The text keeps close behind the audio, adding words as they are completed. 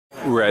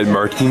We're at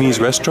Martini's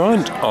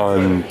restaurant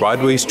on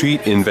Broadway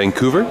Street in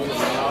Vancouver,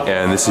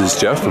 and this is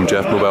Geoff from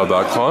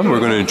geoffmobile.com. We're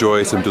going to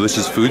enjoy some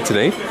delicious food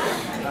today,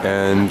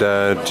 and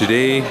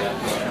today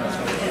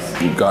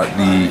we've got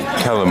the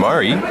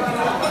calamari.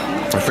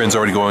 My friend's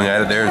already going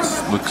at it there.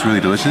 It looks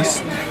really delicious.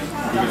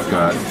 We've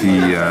got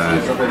the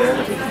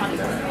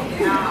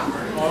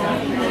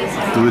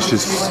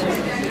delicious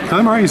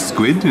calamari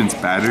squid, and it's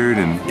battered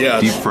and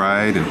deep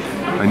fried, and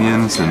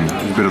onions and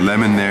a bit of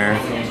lemon there.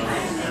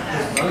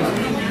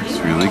 It's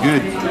really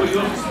good.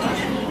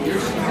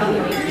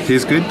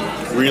 Tastes good?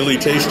 Really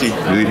tasty.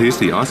 Really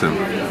tasty, awesome.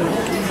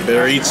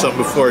 Better eat some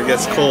before it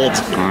gets cold.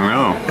 I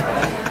know.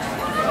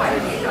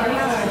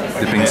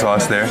 Dipping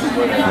sauce there,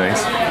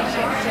 nice.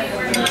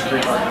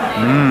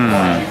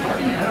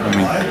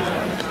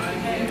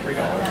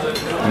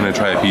 I'm gonna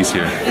try a piece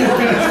here.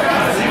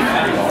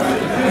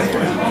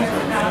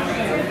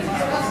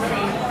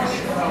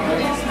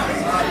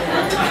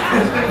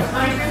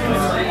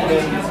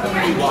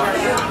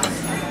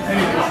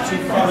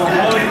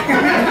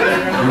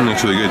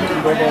 That's really good.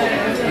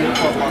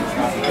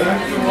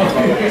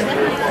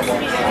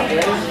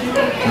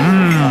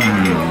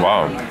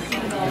 Wow.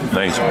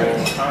 Nice.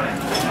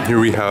 Here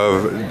we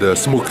have the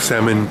smoked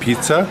salmon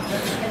pizza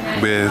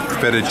with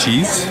feta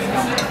cheese.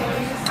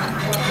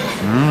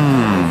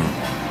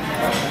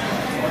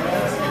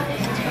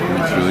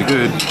 It's really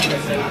good.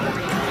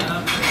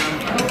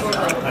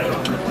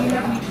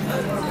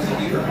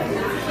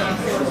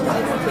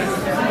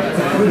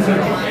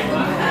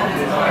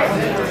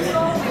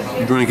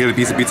 You want to get a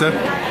piece of pizza?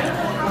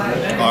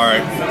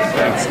 Alright.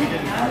 Thanks.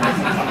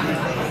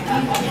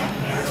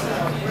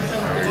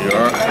 There you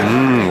are.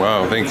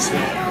 Wow, thanks.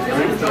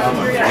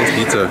 Nice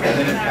pizza.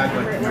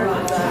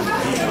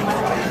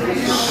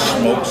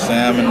 Smoked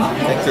salmon. I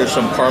think there's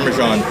some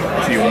Parmesan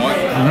if you want.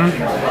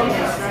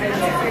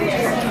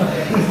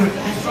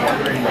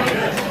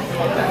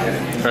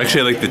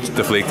 Actually, I like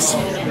the flakes.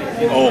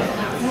 Oh.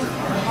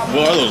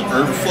 What are those,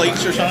 herb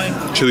flakes or something?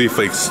 Chili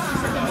flakes.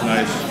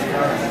 Nice.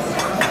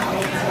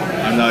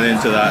 I'm not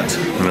into that.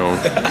 No.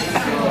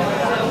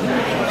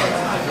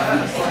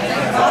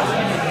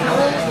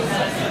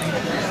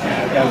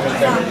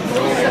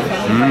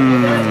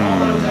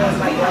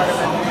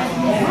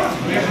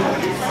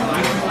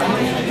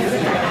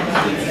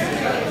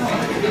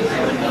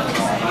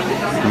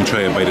 Let me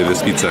try a bite of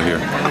this pizza here.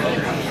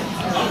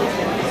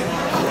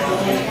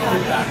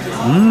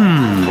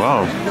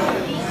 Wow.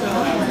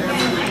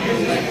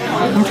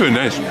 That's really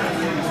nice.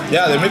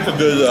 Yeah, they make a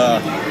good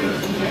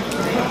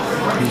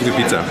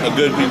pizza. A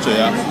good pizza,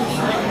 yeah.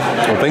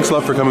 Well, thanks a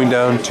lot for coming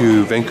down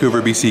to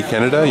Vancouver, BC,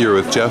 Canada. You're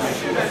with Geoff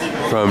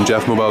from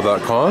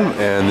geoffmobile.com,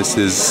 and this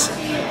is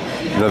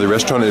another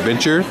restaurant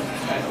adventure.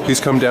 Please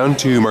come down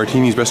to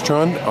Martini's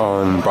restaurant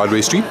on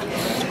Broadway Street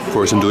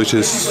for some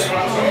delicious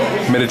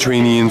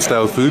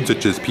Mediterranean-style food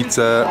such as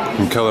pizza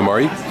and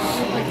calamari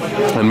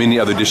and many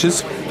other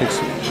dishes. Thanks.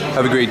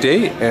 Have a great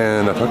day,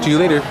 and I'll talk to you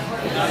later.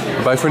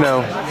 Bye for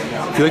now.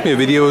 If you like my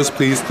videos,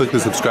 please click the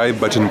subscribe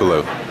button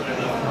below.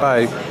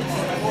 Bye.